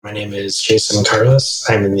My name is Jason Carless.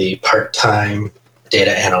 I'm in the part-time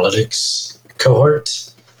Data Analytics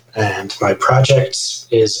Cohort, and my project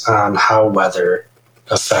is on how weather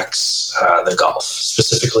affects the golf,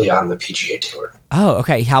 specifically on the PGA Tour. Oh,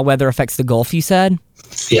 okay. How weather affects the golf, you said?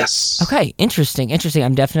 Yes. Okay, interesting.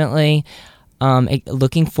 I'm definitely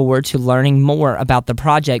looking forward to learning more about the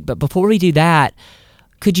project. But before we do that,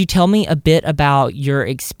 could you tell me a bit about your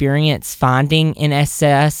experience finding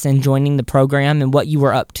NSS and joining the program and what you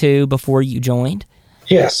were up to before you joined?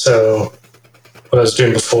 Yeah, so what I was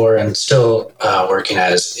doing before and still working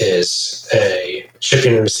as is a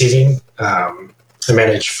shipping and receiving. I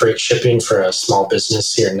manage freight shipping for a small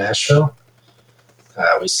business here in Nashville.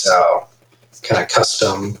 We sell kind of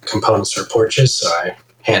custom components for porches, so I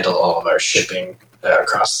handle all of our shipping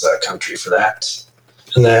across the country for that.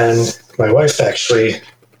 And then my wife actually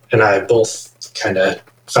and I both kind of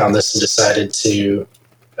found this and decided to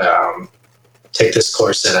take this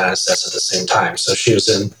course at NSS at the same time. So she was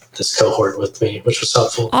in this cohort with me, which was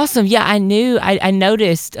helpful. Awesome. Yeah, I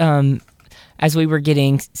noticed as we were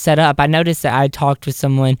getting set up, I noticed that I talked with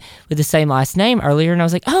someone with the same last name earlier, and I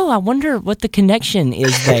was like, oh, I wonder what the connection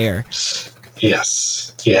is there.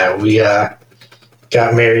 Yes. Yeah, we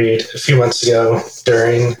got married a few months ago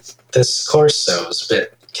during this course, so it was a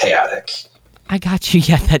bit chaotic. I got you.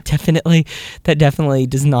 Yeah, that definitely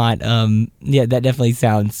does not, that definitely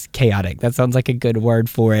sounds chaotic. That sounds like a good word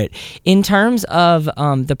for it. In terms of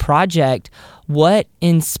the project, what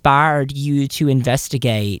inspired you to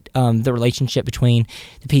investigate the relationship between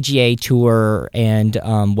the PGA Tour and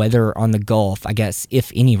weather on the Gulf, I guess, if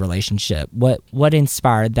any relationship? What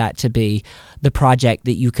inspired that to be the project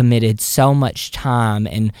that you committed so much time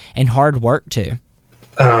and hard work to?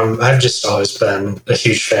 I've just always been a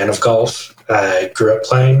huge fan of golf. I grew up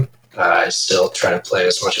playing. I still try to play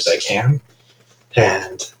as much as I can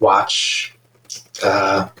and watch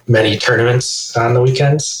many tournaments on the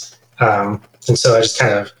weekends. And so I just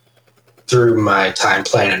kind of, through my time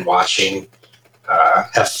playing and watching,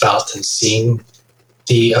 have felt and seen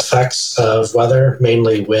the effects of weather,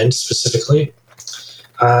 mainly wind specifically,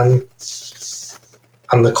 on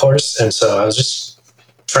the course. And so I was just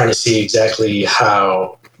trying to see exactly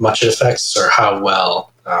how much it affects or how well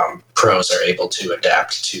pros are able to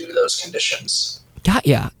adapt to those conditions. Got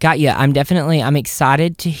ya. I'm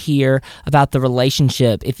excited to hear about the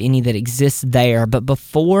relationship, if any, that exists there. But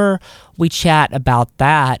before we chat about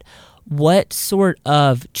that, what sort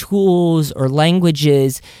of tools or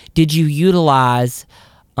languages did you utilize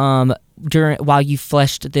while you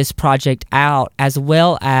fleshed this project out, as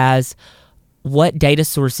well as what data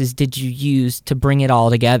sources did you use to bring it all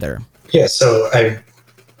together? Yeah, so I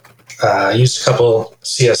used a couple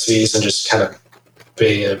CSVs and just kind of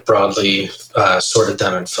broadly sorted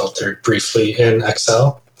them and filtered briefly in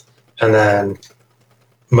Excel. And then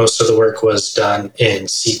most of the work was done in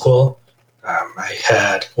SQL. I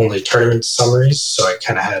had only tournament summaries, so I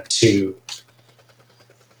kind of had to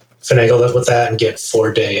finagle it with that and get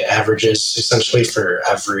 4-day averages essentially for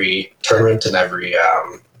every tournament and every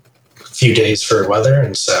few days for weather.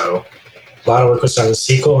 And so a lot of work was done in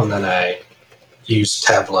SQL, and then I used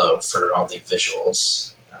Tableau for all the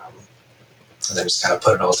visuals, and then just kind of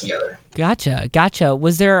put it all together. Gotcha.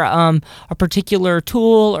 Was there a particular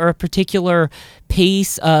tool or a particular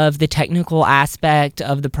piece of the technical aspect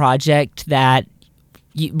of the project that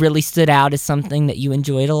really stood out as something that you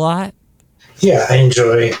enjoyed a lot? Yeah, I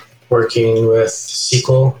enjoy working with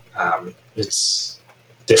SQL. It's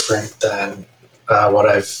different than what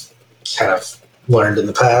I've kind of learned in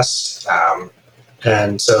the past.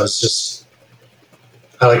 And so it's just,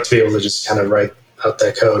 I like to be able to just kind of write out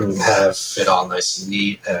that code and have it all nice and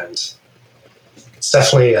neat. And it's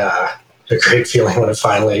definitely a great feeling when it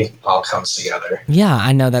finally all comes together. Yeah,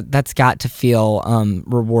 I know that's got to feel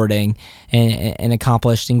rewarding and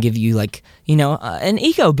accomplished and give you an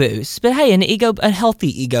ego boost. But hey, a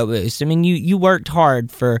healthy ego boost. I mean, you worked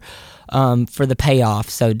hard for the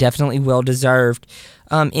payoff, so definitely well deserved.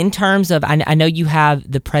 In terms of, I know you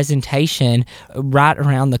have the presentation right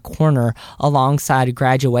around the corner alongside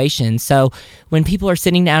graduation. So when people are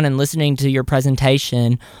sitting down and listening to your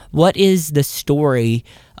presentation, what is the story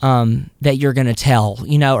that you're going to tell?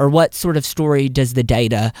 Or what sort of story does the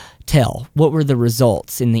data tell? What were the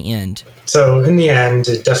results in the end? So in the end,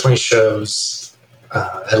 it definitely shows,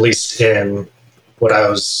 at least in what I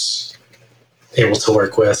was able to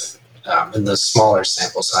work with in the smaller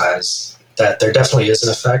sample size, that there definitely is an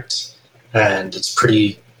effect, and it's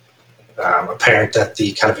pretty apparent that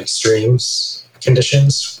the kind of extremes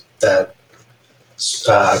conditions that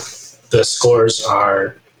the scores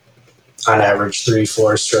are on average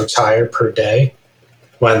 3-4 strokes higher per day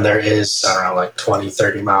when there is, I don't know, like 20,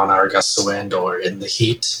 30 mile an hour gusts of wind or in the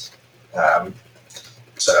heat.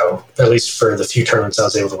 So at least for the few tournaments I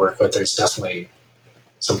was able to work with, there's definitely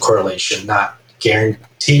some correlation, not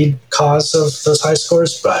guaranteed cause of those high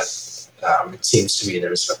scores, but it seems to be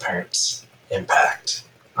there's an apparent impact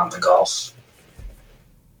on the golf.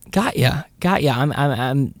 Got ya.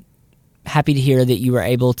 I'm happy to hear that you were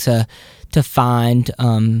able to find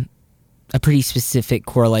a pretty specific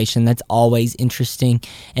correlation. That's always interesting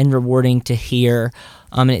and rewarding to hear.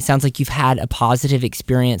 And it sounds like you've had a positive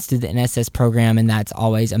experience through the NSS program, and that's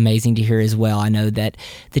always amazing to hear as well. I know that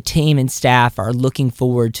the team and staff are looking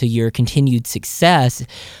forward to your continued success.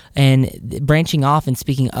 And branching off and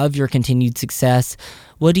speaking of your continued success,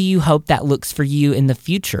 what do you hope that looks for you in the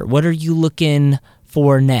future? What are you looking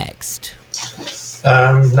for next?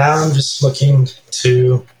 Now I'm just looking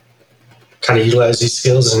to kind of utilize these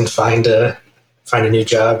skills and find a new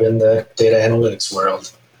job in the data analytics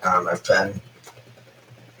world. I've been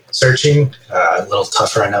searching, a little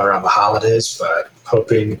tougher I know around the holidays, but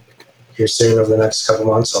hoping here soon over the next couple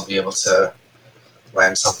months I'll be able to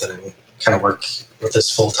land something and kind of work with this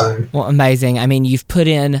full time. Well, amazing. I mean, you've put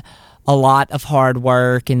in a lot of hard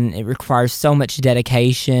work, and it requires so much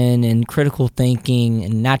dedication and critical thinking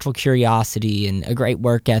and natural curiosity and a great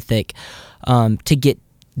work ethic to get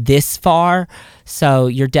this far. So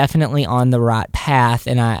you're definitely on the right path,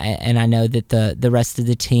 and I know that the rest of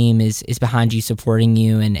the team is behind you, supporting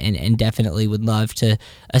you, and definitely would love to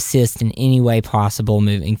assist in any way possible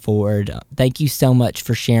moving forward. Thank you so much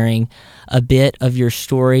for sharing a bit of your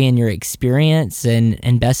story and your experience,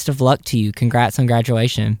 and best of luck to you. Congrats on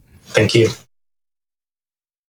graduation. Thank you.